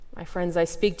My friends, I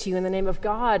speak to you in the name of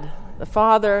God, the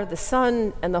Father, the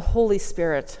Son, and the Holy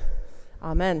Spirit.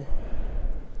 Amen.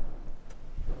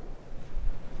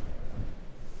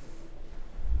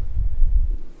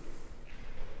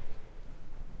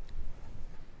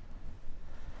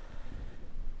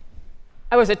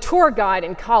 I was a tour guide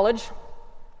in college,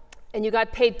 and you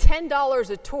got paid $10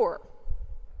 a tour.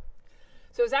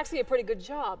 So it was actually a pretty good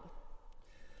job.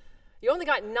 You only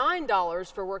got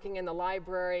 $9 for working in the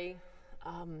library.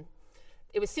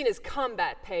 It was seen as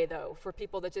combat pay, though, for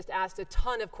people that just asked a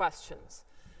ton of questions.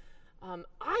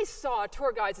 I saw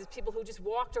tour guides as people who just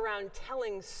walked around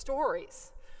telling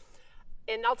stories.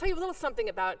 And I'll tell you a little something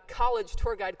about college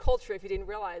tour guide culture if you didn't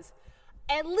realize.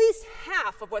 At least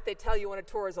half of what they tell you on a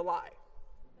tour is a lie.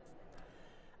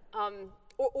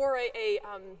 Or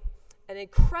an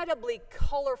incredibly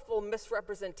colorful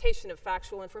misrepresentation of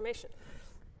factual information.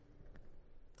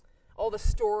 All the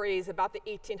stories about the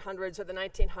 1800s or the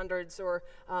 1900s or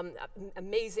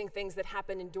amazing things that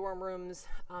happen in dorm rooms.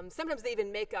 Sometimes they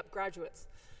even make up graduates.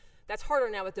 That's harder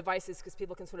now with devices because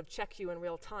people can sort of check you in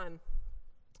real time.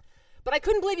 But I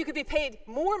couldn't believe you could be paid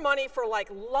more money for like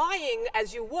lying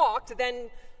as you walked than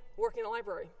working in a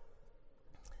library.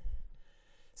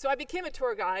 So I became a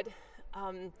tour guide.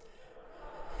 And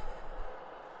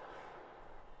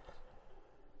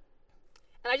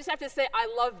I just have to say, I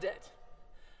loved it.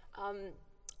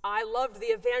 I loved the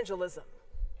evangelism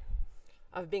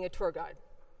of being a tour guide.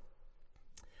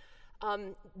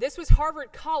 This was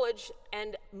Harvard College,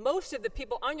 and most of the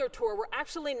people on your tour were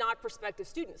actually not prospective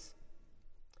students,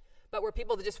 but were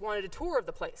people that just wanted a tour of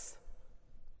the place.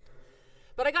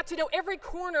 But I got to know every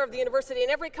corner of the university, and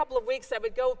every couple of weeks I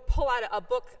would go pull out a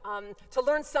book to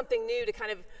learn something new to kind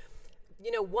of,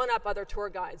 one-up other tour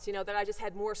guides, that I just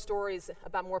had more stories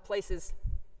about more places.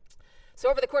 So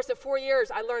over the course of 4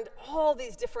 years, I learned all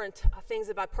these different things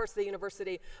about parts of the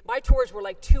university. My tours were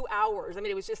like 2 hours. I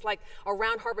mean, it was just like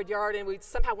around Harvard Yard, and we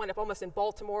somehow wound up almost in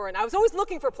Baltimore. And I was always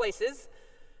looking for places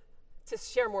to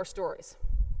share more stories.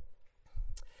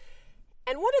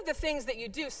 And one of the things that you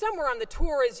do somewhere on the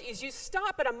tour is you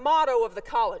stop at a motto of the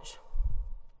college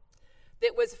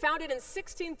that was founded in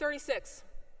 1636.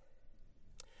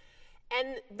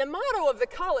 And the motto of the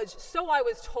college, so I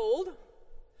was told,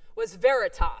 was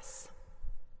Veritas.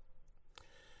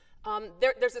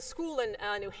 There's a school in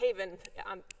New Haven,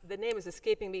 the name is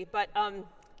escaping me, but I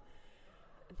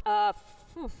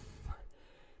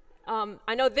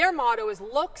know their motto is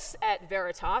Lux et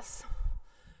Veritas.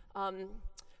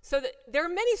 So there are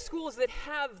many schools that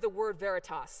have the word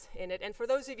Veritas in it, and for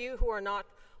those of you who are not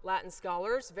Latin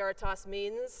scholars, Veritas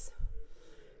means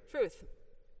truth.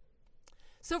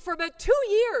 So for about 2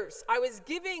 years, I was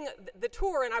giving the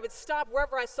tour, and I would stop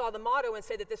wherever I saw the motto and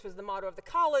say that this was the motto of the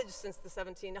college since the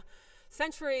 17th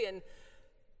century.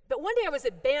 But one day I was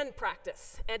at band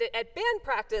practice, and at band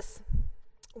practice,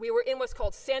 we were in what's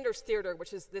called Sanders Theater,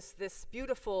 which is this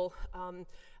beautiful,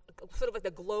 sort of like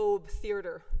the Globe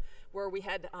Theater, where we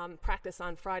had practice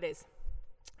on Fridays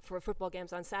for football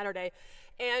games on Saturday.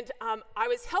 And I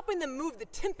was helping them move the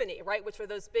timpani, right, which were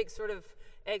those big sort of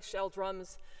eggshell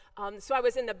drums. So I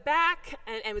was in the back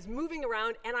and was moving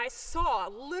around, and I saw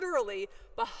literally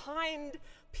behind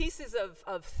pieces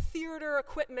of theater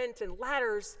equipment and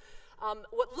ladders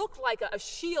what looked like a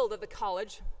shield of the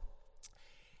college.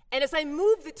 And as I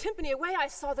moved the timpani away, I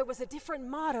saw there was a different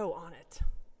motto on it.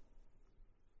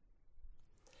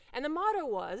 And the motto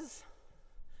was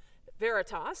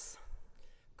Veritas,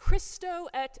 Christo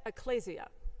et Ecclesia.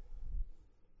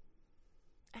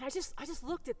 And I just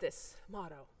looked at this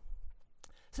motto.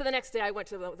 So the next day I went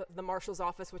to the marshal's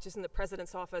office, which is in the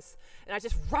president's office, and I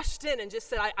just rushed in and just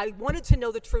said, I wanted to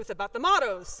know the truth about the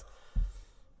mottos.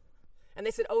 And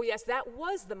they said, oh yes, that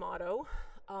was the motto,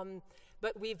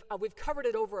 but we've covered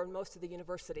it over in most of the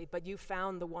university, but you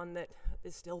found the one that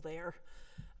is still there.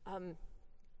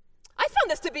 I found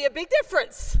this to be a big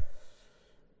difference.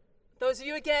 Those of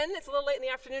you, again, it's a little late in the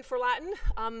afternoon for Latin.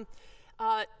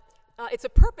 It's a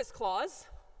purpose clause.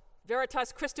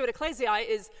 Veritas Christo et Ecclesiae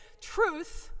is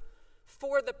truth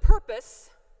for the purpose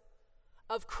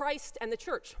of Christ and the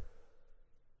church.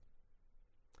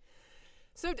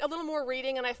 So a little more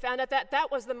reading, and I found out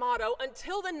that was the motto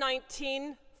until the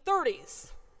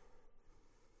 1930s.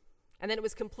 And then it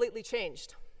was completely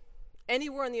changed.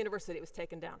 Anywhere in the university, it was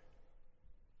taken down.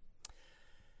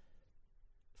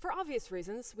 For obvious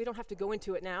reasons, we don't have to go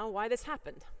into it now, why this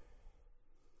happened.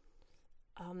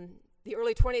 The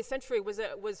early 20th century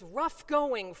was rough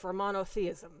going for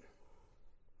monotheism.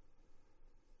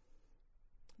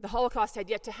 The Holocaust had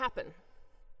yet to happen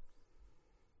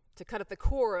to cut at the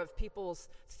core of people's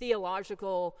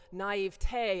theological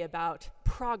naivete about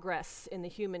progress in the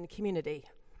human community.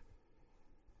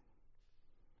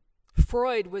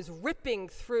 Freud was ripping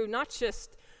through not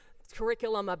just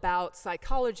curriculum about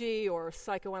psychology or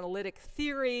psychoanalytic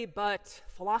theory, but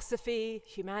philosophy,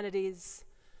 humanities.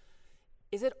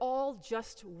 Is it all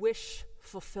just wish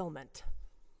fulfillment?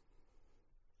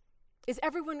 Is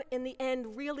everyone in the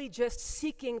end really just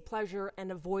seeking pleasure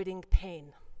and avoiding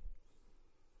pain?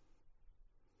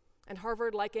 And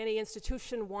Harvard, like any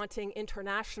institution wanting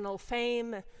international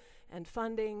fame and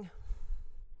funding,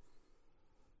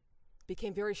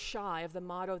 became very shy of the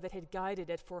motto that had guided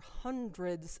it for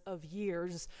hundreds of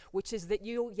years, which is that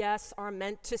you, yes, are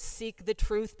meant to seek the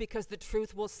truth because the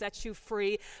truth will set you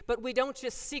free, but we don't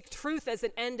just seek truth as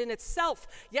an end in itself.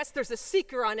 Yes, there's a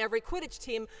seeker on every Quidditch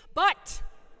team, but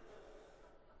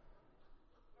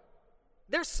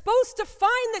they're supposed to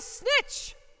find the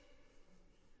snitch.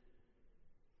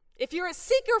 If you're a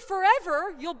seeker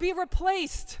forever, you'll be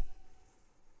replaced.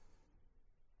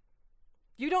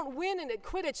 You don't win in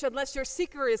Quidditch unless your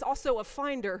seeker is also a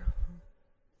finder.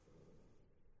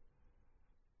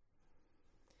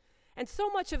 And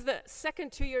so much of the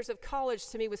second 2 years of college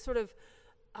to me was sort of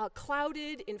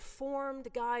clouded, informed,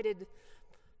 guided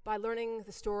by learning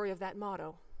the story of that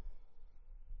motto.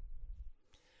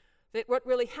 That what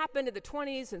really happened in the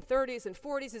 20s and 30s and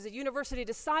 40s is a university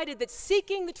decided that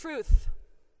seeking the truth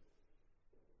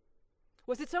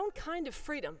was its own kind of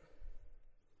freedom.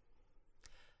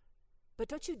 But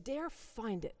don't you dare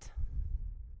find it,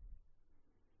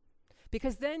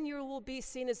 because then you will be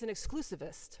seen as an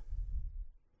exclusivist,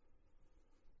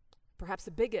 perhaps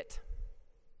a bigot.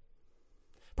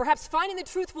 Perhaps finding the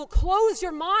truth will close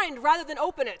your mind rather than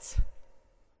open it.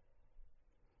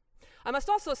 I must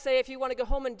also say, if you want to go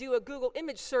home and do a Google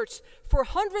image search, for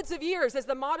hundreds of years, as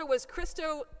the motto was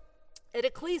Christo et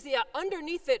Ecclesia,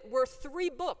 underneath it were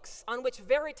 3 books on which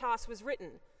Veritas was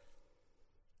written.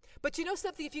 But you know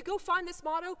something? If you go find this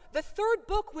motto, the 3rd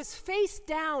book was face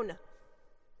down.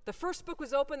 The first book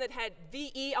was open that had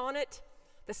V-E on it.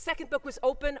 The second book was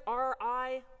open,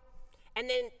 R-I. And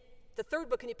then the 3rd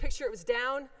book, can you picture it, was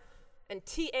down, and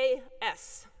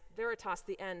T-A-S, Veritas,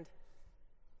 the end.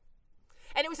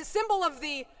 And it was a symbol of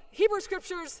the Hebrew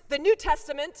Scriptures, the New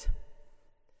Testament.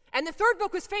 And the 3rd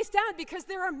book was face down because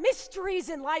there are mysteries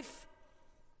in life.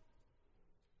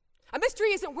 A mystery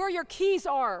isn't where your keys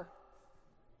are.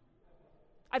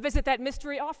 I visit that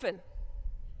mystery often.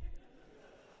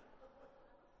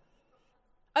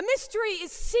 A mystery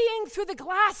is seeing through the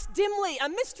glass dimly. A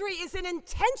mystery is an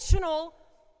intentional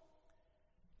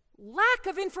lack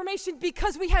of information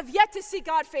because we have yet to see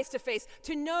God face to face,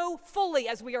 to know fully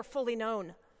as we are fully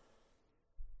known.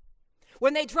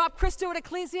 When they dropped Christo et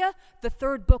Ecclesia, the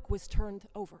 3rd book was turned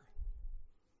over.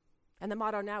 And the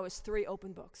motto now is 3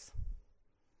 open books.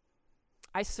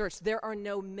 I searched. There are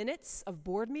no minutes of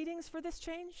board meetings for this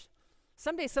change.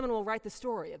 Someday someone will write the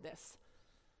story of this.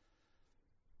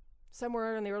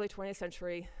 Somewhere in the early 20th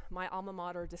century, my alma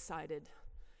mater decided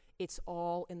it's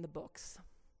all in the books.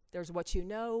 There's what you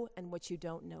know and what you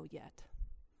don't know yet.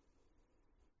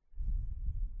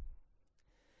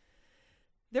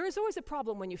 There is always a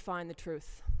problem when you find the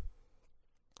truth.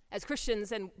 As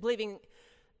Christians and believing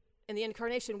in the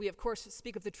incarnation, we of course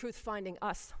speak of the truth finding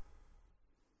us,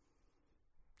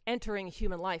 entering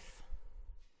human life,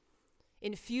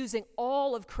 infusing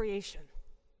all of creation.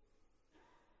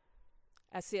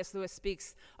 As C.S. Lewis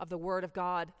speaks of the Word of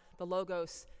God, the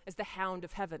Logos, as the hound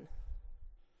of heaven.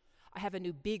 I have a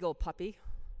new beagle puppy,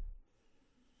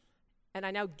 and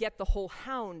I now get the whole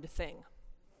hound thing.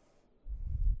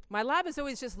 My lab is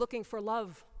always just looking for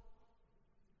love.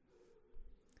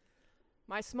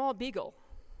 My small beagle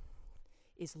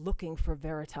is looking for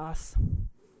Veritas,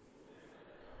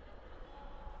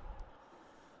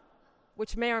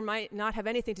 which may or might not have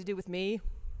anything to do with me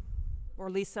or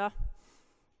Lisa.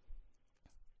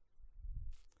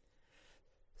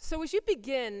 So as you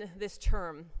begin this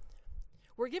term,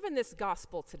 we're given this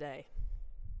gospel today.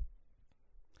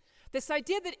 This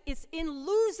idea that it's in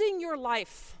losing your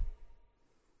life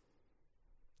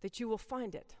that you will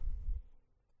find it.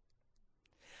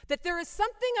 That there is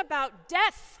something about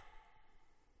death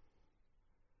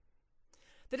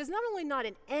that is not only not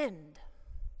an end,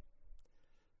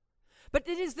 but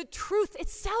it is the truth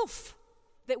itself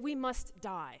that we must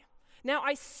die. Now,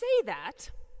 I say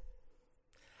that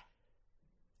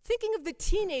thinking of the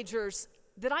teenagers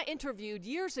that I interviewed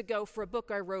years ago for a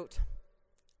book I wrote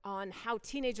on how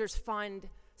teenagers find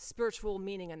spiritual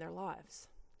meaning in their lives.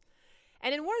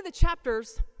 And in one of the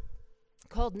chapters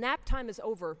called Nap Time is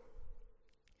Over,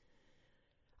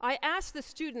 I asked the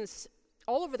students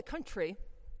all over the country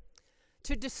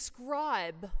to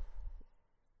describe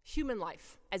human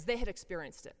life as they had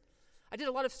experienced it. I did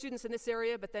a lot of students in this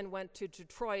area, but then went to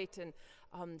Detroit and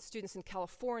students in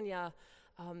California,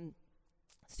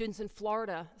 students in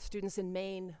Florida, students in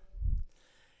Maine.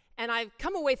 And I've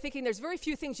come away thinking there's very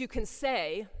few things you can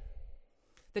say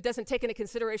that doesn't take into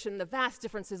consideration the vast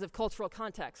differences of cultural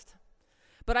context.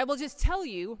 But I will just tell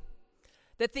you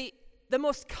that the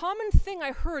most common thing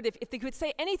I heard, if they could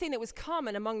say anything that was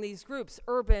common among these groups,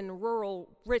 urban, rural,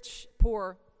 rich,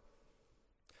 poor,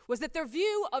 was that their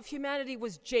view of humanity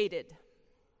was jaded,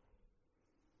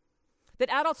 that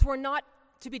adults were not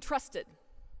to be trusted,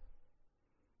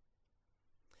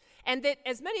 and that,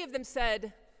 as many of them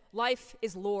said, life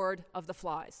is Lord of the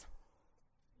Flies.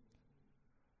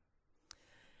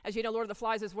 As you know, Lord of the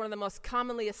Flies is one of the most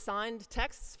commonly assigned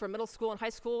texts for middle school and high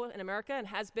school in America, and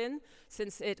has been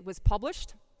since it was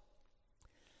published.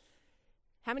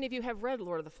 How many of you have read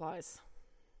Lord of the Flies?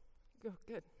 Oh,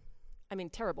 good. I mean,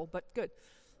 terrible, but good.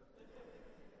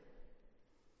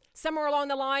 Somewhere along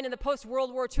the line in the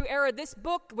post-World War II era, this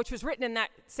book, which was written in that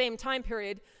same time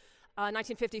period,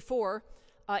 1954,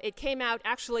 it came out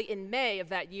actually in May of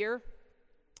that year.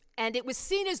 And it was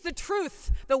seen as the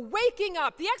truth, the waking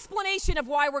up, the explanation of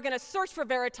why we're going to search for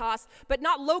Veritas, but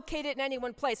not locate it in any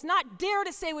one place, not dare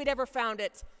to say we'd ever found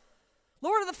it.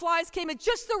 Lord of the Flies came at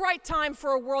just the right time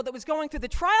for a world that was going through the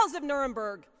trials of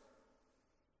Nuremberg.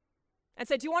 And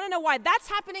said, do you want to know why that's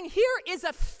happening? Here is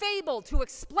a fable to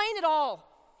explain it all.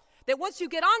 That once you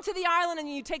get onto the island and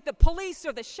you take the police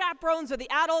or the chaperones or the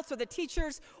adults or the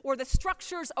teachers or the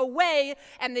structures away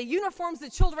and the uniforms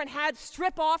the children had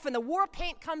strip off and the war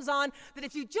paint comes on, that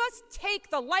if you just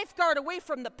take the lifeguard away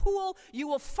from the pool, you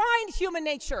will find human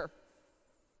nature.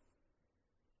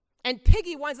 And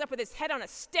Piggy winds up with his head on a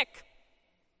stick.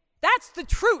 That's the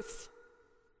truth.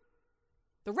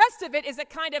 The rest of it is a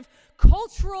kind of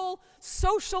cultural,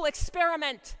 social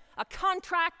experiment, a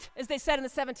contract, as they said in the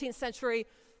 17th century,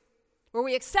 where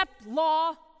we accept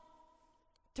law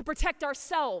to protect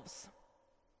ourselves.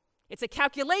 It's a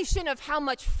calculation of how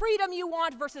much freedom you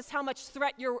want versus how much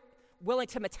threat you're willing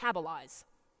to metabolize.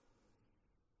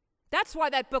 That's why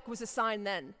that book was assigned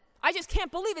then. I just can't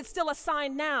believe it's still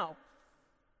assigned now.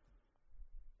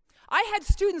 I had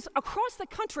students across the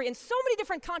country in so many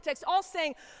different contexts all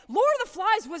saying, Lord of the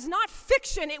Flies was not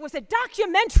fiction, it was a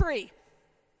documentary.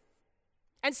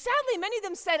 And sadly, many of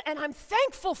them said, and I'm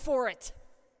thankful for it.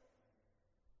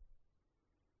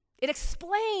 It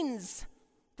explains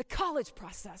the college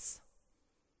process,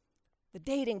 the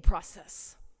dating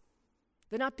process,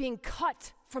 the not being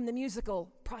cut from the musical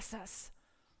process.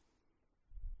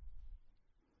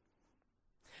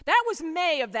 That was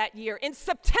May of that year. In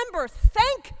September,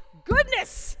 thank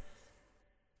goodness,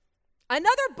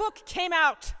 another book came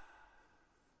out.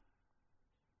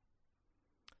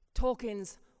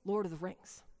 Tolkien's Lord of the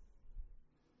Rings.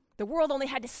 The world only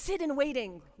had to sit in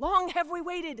waiting. Long have we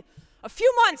waited. A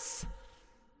few months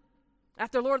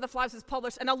after Lord of the Flies was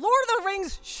published, and a Lord of the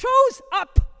Rings shows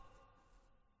up.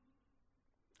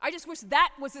 I just wish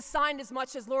that was assigned as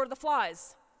much as Lord of the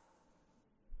Flies.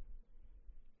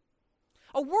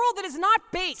 A world that is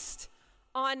not based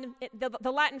on,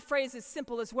 the Latin phrase is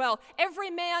simple as well,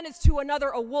 every man is to another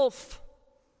a wolf.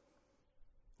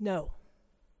 No.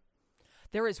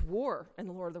 There is war in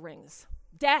the Lord of the Rings.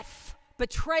 Death,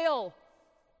 betrayal,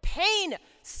 pain,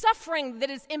 suffering that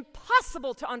is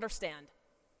impossible to understand,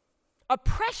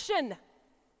 oppression.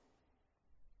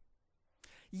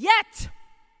 Yet,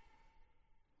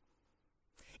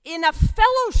 in a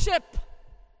fellowship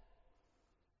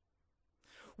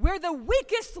where the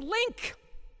weakest link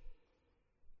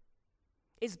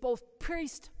is both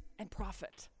priest and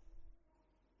prophet,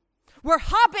 where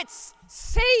hobbits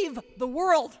save the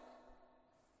world,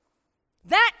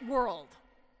 that world,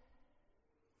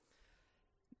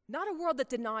 not a world that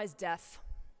denies death,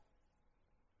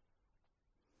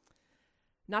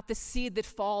 not the seed that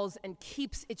falls and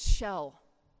keeps its shell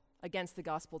against the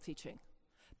gospel teaching,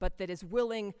 but that is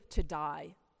willing to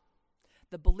die.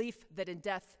 The belief that in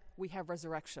death we have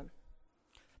resurrection.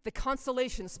 The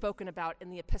consolation spoken about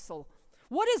in the epistle.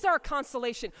 What is our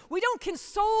consolation? We don't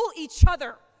console each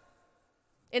other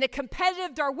in a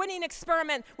competitive Darwinian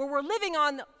experiment where we're living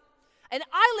on an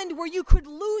island where you could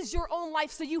lose your own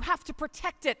life, so you have to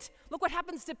protect it. Look what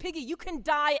happens to Piggy. You can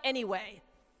die anyway.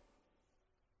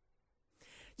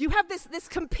 You have this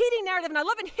competing narrative, and I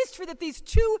love in history that these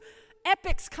two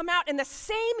epics come out in the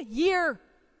same year.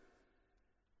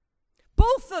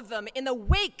 Both of them in the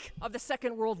wake of the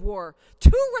Second World War.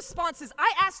 Two responses.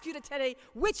 I ask you today,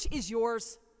 which is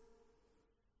yours?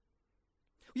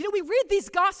 You know, we read these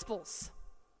Gospels.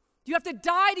 You have to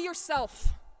die to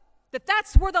yourself.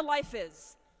 That's where the life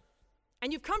is.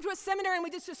 And you've come to a seminary and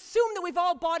we just assume that we've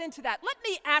all bought into that. Let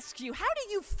me ask you, how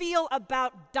do you feel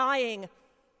about dying?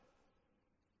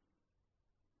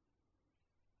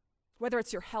 Whether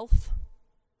it's your health,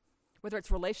 whether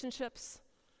it's relationships,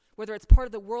 whether it's part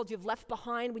of the world you've left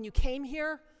behind when you came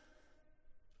here.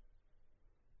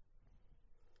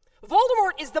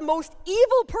 Voldemort is the most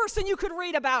evil person you could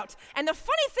read about. And the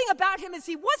funny thing about him is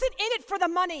he wasn't in it for the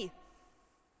money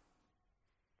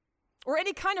or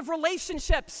any kind of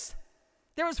relationships.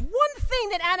 There was one thing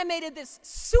that animated this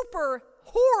super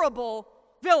horrible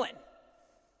villain: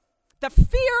 the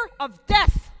fear of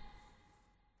death.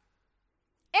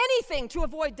 Anything to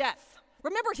avoid death.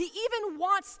 Remember, he even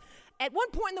wants, at one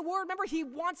point in the war, remember, he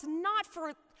wants not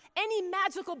for any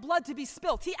magical blood to be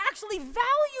spilt. He actually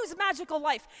values magical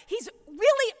life. He's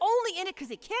really only in it because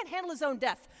he can't handle his own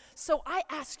death. So I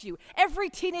ask you, every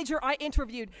teenager I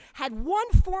interviewed had one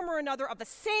form or another of the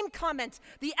same comment: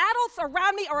 the adults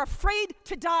around me are afraid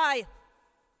to die.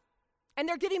 And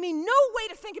they're giving me no way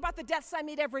to think about the deaths I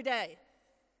meet every day.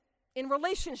 In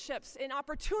relationships, in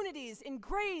opportunities, in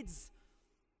grades.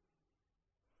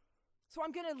 So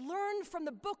I'm going to learn from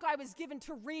the book I was given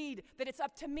to read that it's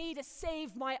up to me to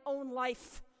save my own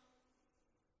life.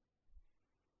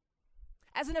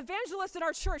 As an evangelist in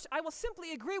our church, I will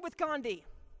simply agree with Gandhi.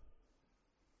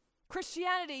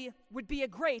 Christianity would be a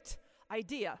great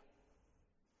idea.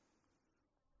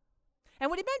 And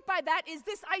what he meant by that is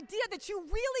this idea that you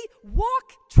really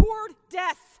walk toward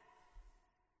death,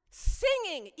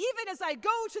 singing, even as I go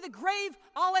to the grave,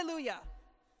 Alleluia.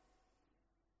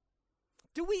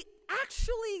 Do we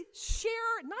actually share,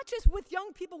 not just with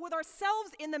young people, with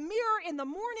ourselves in the mirror in the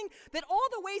morning, that all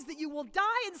the ways that you will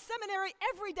die in seminary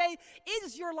every day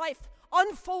is your life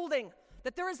unfolding,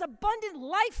 that there is abundant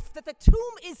life, that the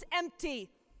tomb is empty?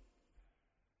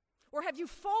 Or have you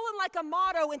fallen like a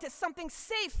motto into something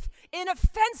safe,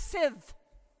 inoffensive,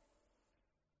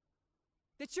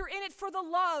 that you're in it for the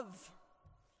love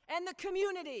and the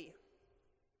community?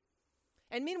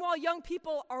 And meanwhile, young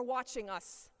people are watching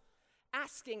us,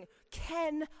 asking,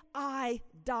 can I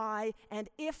die? And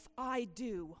if I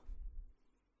do,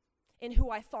 in who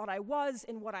I thought I was,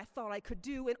 in what I thought I could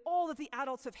do, in all that the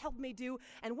adults have helped me do,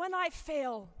 and when I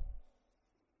fail,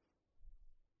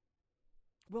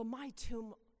 will my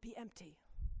tomb be empty?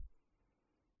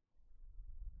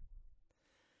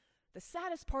 The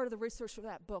saddest part of the research for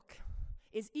that book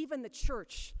is even the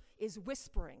church is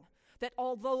whispering that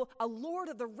although a Lord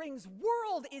of the Rings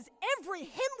world is every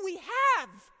hymn we have,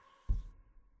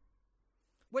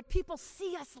 what people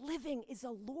see us living is a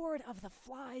Lord of the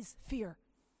Flies fear.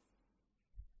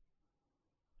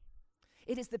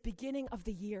 It is the beginning of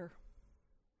the year.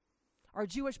 Our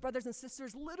Jewish brothers and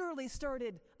sisters literally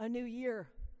started a new year.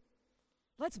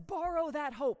 Let's borrow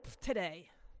that hope today.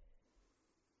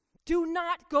 Do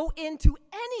not go into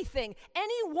anything,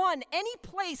 anyone, any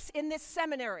place in this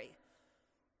seminary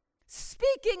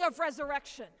speaking of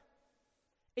resurrection.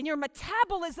 In your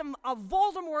metabolism of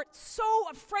Voldemort, so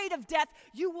afraid of death,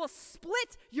 you will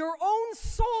split your own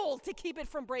soul to keep it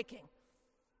from breaking.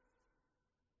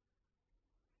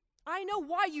 I know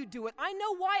why you do it. I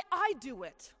know why I do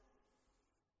it.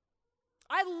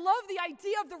 I love the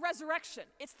idea of the resurrection.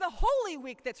 It's the Holy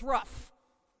Week that's rough.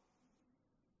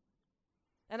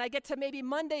 And I get to maybe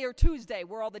Monday or Tuesday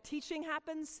where all the teaching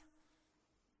happens.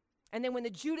 And then when the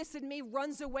Judas in me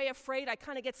runs away afraid, I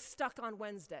kind of get stuck on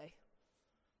Wednesday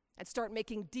and start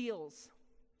making deals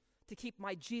to keep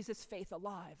my Jesus faith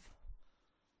alive.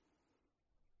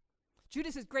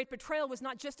 Judas's great betrayal was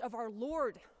not just of our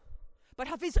Lord,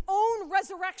 but of his own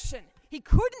resurrection. He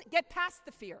couldn't get past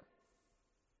the fear.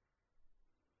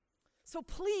 So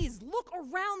please look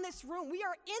around this room. We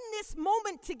are in this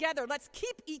moment together. Let's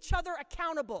keep each other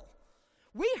accountable.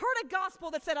 We heard a gospel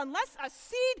that said, unless a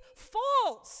seed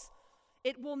falls,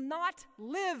 it will not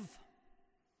live.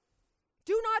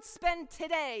 Do not spend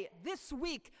today, this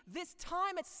week, this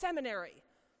time at seminary,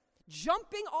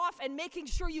 jumping off and making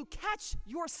sure you catch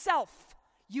yourself.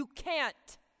 You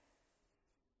can't.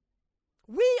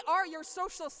 We are your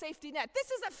social safety net.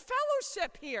 This is a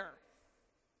fellowship here.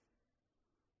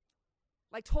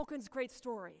 Like Tolkien's great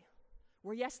story,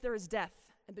 where yes, there is death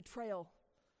and betrayal,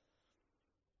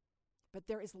 but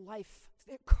there is life,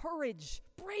 courage,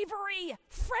 bravery,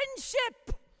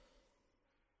 friendship.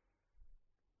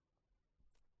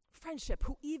 Friendship,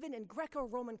 who even in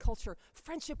Greco-Roman culture,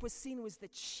 friendship was seen as the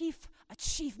chief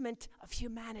achievement of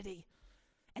humanity.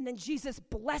 And then Jesus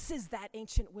blesses that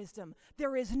ancient wisdom.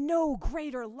 There is no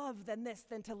greater love than this,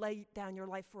 than to lay down your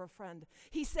life for a friend.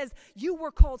 He says, you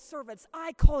were called servants,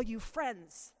 I call you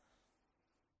friends.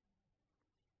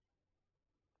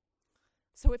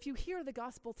 So if you hear the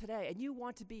gospel today and you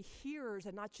want to be hearers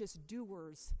and not just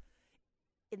doers,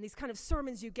 in these kind of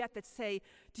sermons you get that say,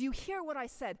 do you hear what I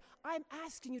said? I'm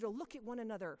asking you to look at one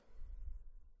another.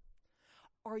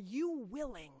 Are you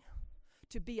willing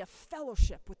to be a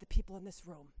fellowship with the people in this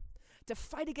room? To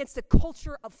fight against a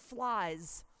culture of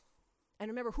flies? And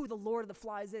remember who the Lord of the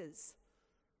flies is.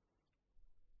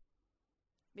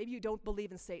 Maybe you don't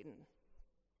believe in Satan.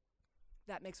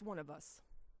 That makes one of us.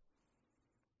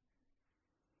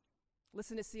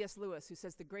 Listen to C.S. Lewis, who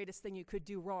says the greatest thing you could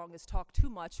do wrong is talk too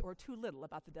much or too little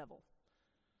about the devil.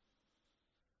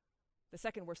 The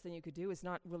second worst thing you could do is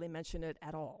not really mention it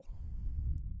at all.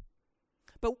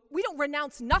 But we don't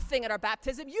renounce nothing at our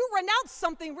baptism. You renounce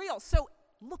something real. So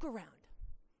look around.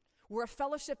 We're a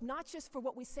fellowship not just for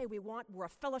what we say we want, we're a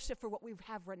fellowship for what we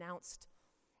have renounced.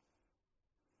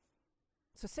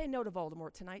 So say no to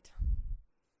Voldemort tonight.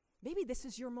 Maybe this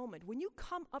is your moment. When you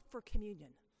come up for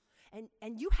communion,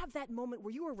 and you have that moment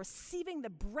where you are receiving the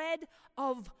bread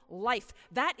of life.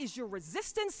 That is your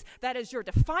resistance. That is your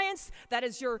defiance. That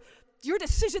is your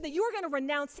decision that you are going to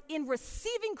renounce in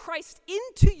receiving Christ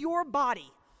into your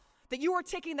body. That you are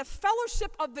taking the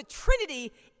fellowship of the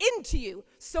Trinity into you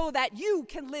so that you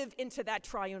can live into that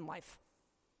triune life.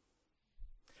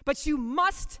 But you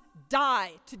must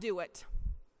die to do it.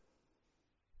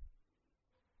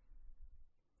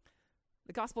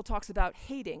 The gospel talks about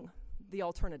hating the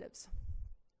alternatives.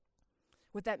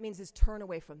 What that means is turn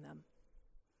away from them.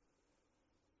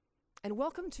 And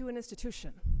welcome to an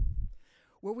institution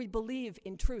where we believe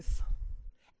in truth,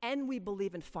 and we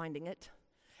believe in finding it,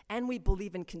 and we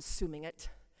believe in consuming it,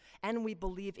 and we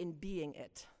believe in being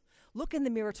it. Look in the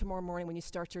mirror tomorrow morning when you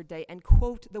start your day and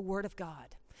quote the Word of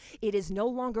God. It is no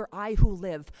longer I who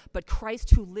live, but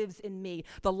Christ who lives in me.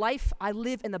 The life I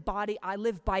live in the body, I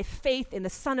live by faith in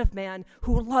the Son of Man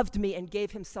who loved me and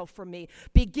gave himself for me.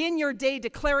 Begin your day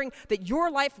declaring that your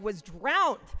life was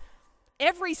drowned.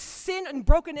 Every sin and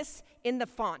brokenness in the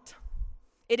font.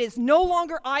 It is no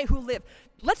longer I who live.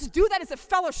 Let's do that as a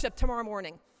fellowship tomorrow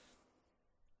morning.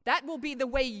 That will be the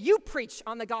way you preach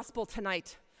on the gospel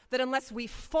tonight, that unless we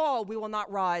fall, we will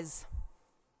not rise.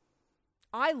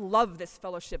 I love this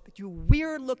fellowship, you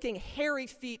weird-looking, hairy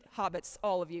feet hobbits,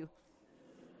 all of you.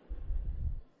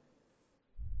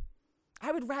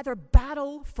 I would rather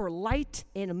battle for light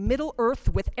in Middle Earth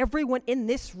with everyone in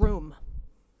this room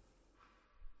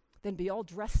than be all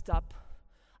dressed up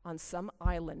on some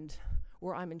island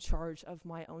where I'm in charge of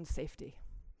my own safety.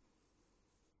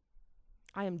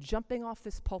 I am jumping off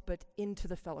this pulpit into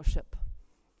the fellowship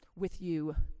with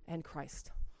you and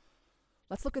Christ.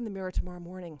 Let's look in the mirror tomorrow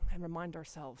morning and remind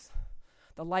ourselves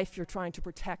the life you're trying to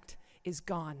protect is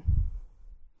gone.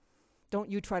 Don't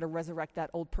you try to resurrect that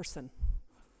old person.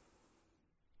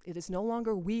 It is no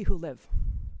longer we who live,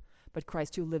 but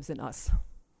Christ who lives in us.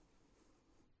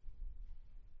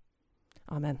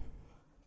 Amen.